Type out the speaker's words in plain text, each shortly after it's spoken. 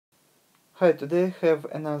Hi, today I have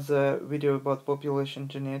another video about population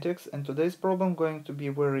genetics, and today's problem going to be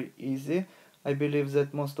very easy. I believe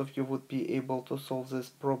that most of you would be able to solve this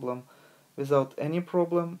problem without any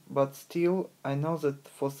problem, but still I know that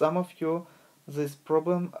for some of you this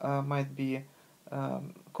problem might be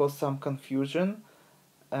cause some confusion,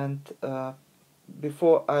 and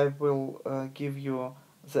before I will give you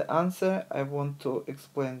the answer, I want to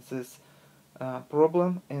explain this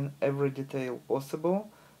problem in every detail possible.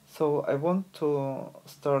 So I want to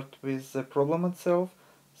start with the problem itself.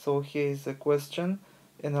 So here is a question.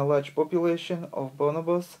 In a large population of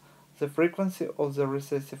bonobos, the frequency of the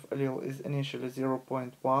recessive allele is initially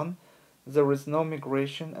 0.1. There is no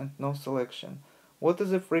migration and no selection. What is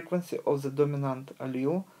the frequency of the dominant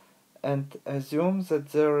allele? And assume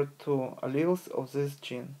that there are two alleles of this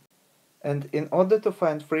gene. And in order to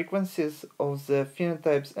find frequencies of the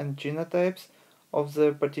phenotypes and genotypes of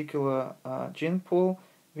the particular gene pool,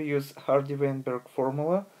 we use Hardy Weinberg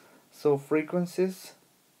formula. So frequencies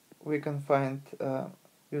we can find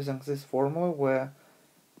using this formula, where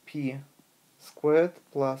p squared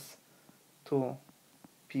plus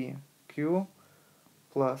 2pq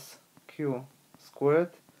plus q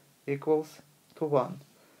squared equals to 1.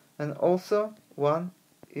 And also 1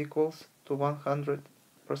 equals to 100%.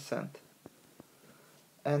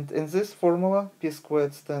 And in this formula, p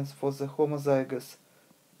squared stands for the homozygous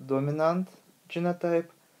dominant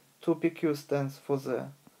genotype, 2pq stands for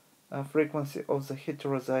the frequency of the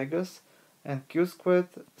heterozygous, and q squared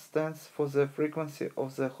stands for the frequency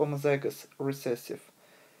of the homozygous recessive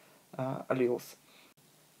alleles.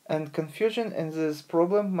 And confusion in this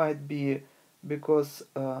problem might be because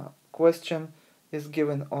question is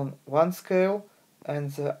given on one scale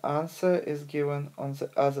and the answer is given on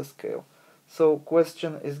the other scale. So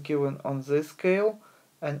question is given on this scale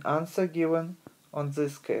and answer given on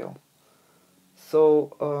this scale.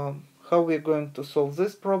 So how we're going to solve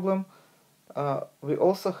this problem? We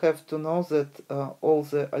also have to know that all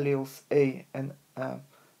the alleles A and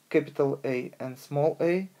capital A and small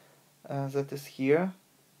a, that is here.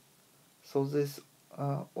 So this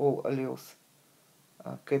all alleles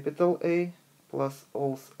capital A plus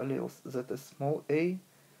all alleles that is small a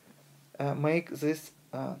make this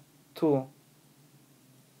two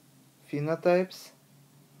phenotypes,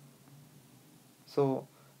 so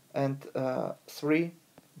and three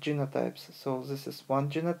genotypes. So this is one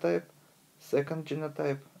genotype, second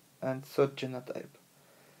genotype, and third genotype.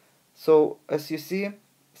 So as you see,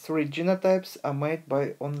 three genotypes are made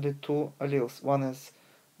by only two alleles. One is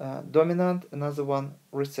dominant, another one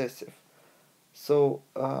recessive. So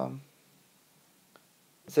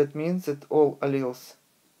that means that all alleles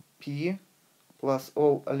P plus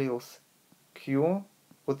all alleles Q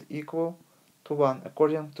would equal to 1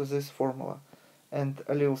 according to this formula. And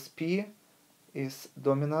alleles P is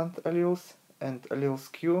dominant alleles and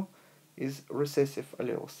alleles Q is recessive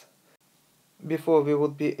alleles. Before we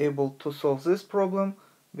would be able to solve this problem,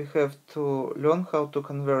 we have to learn how to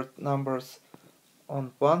convert numbers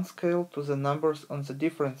on one scale to the numbers on the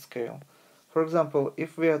different scale. For example,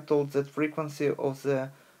 if we are told that frequency of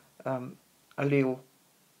the allele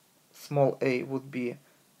small a would be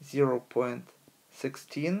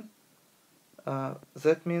 0.16,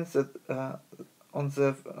 that means that on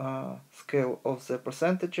the scale of the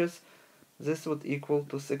percentages, this would equal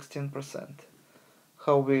to 16%.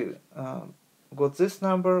 How we got this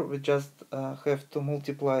number? We just have to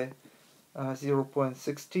multiply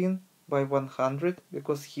 0.16 by 100,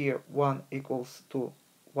 because here 1 equals to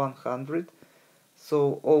 100.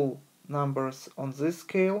 So all numbers on this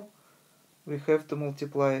scale we have to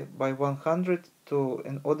multiply by 100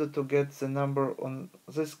 in order to get the number on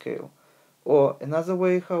this scale. Or another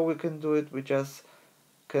way how we can do it, we just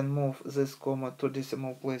can move this comma 2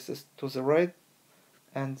 decimal places to the right,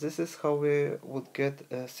 and this is how we would get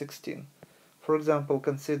 16. For example,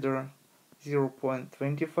 consider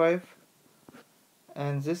 0.25,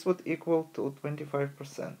 and this would equal to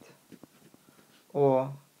 25%,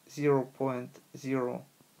 or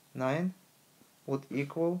 0.09 would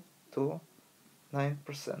equal to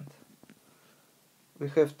 9%. We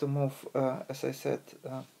have to move, as I said,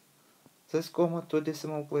 this comma 2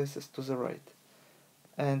 decimal places to the right.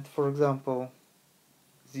 And for example,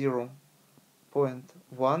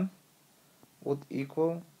 0.1 would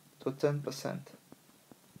equal to 10%.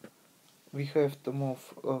 We have to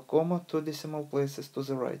move comma 2 decimal places to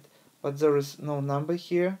the right, but there is no number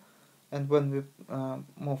here, and when we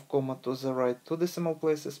move comma to the right 2 decimal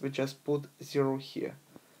places, we just put 0 here.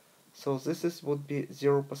 So this would be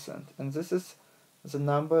 0%, and this is the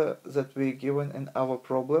number that we given in our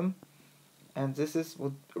problem, and this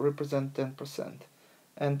would represent 10%.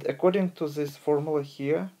 And according to this formula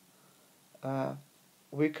here,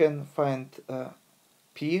 we can find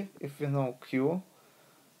P if we know Q.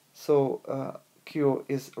 So Q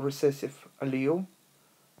is recessive allele.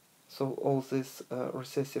 So all these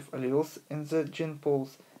recessive alleles in the gene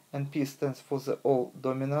pools, and P stands for the all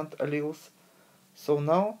dominant alleles. So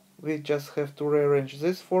now we just have to rearrange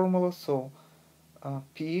this formula. So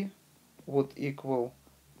P would equal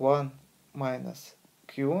 1 minus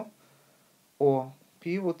Q, or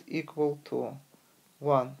P would equal to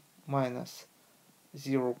 1 minus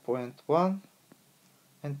 0.1,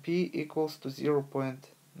 and P equals to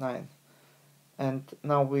 0.9. And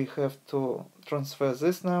now we have to transfer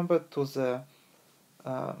this number to the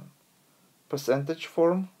percentage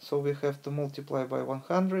form, so we have to multiply by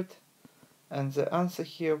 100, and the answer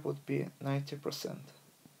here would be 90%.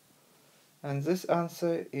 And this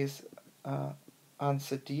answer is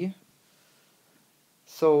answer D.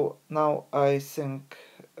 So now I think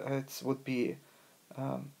it would be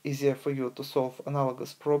easier for you to solve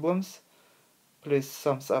analogous problems. Please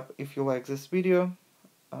thumbs up if you like this video.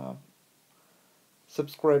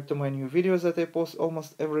 Subscribe to my new videos that I post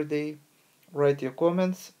almost every day. Write your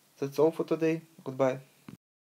comments. That's all for today. Goodbye.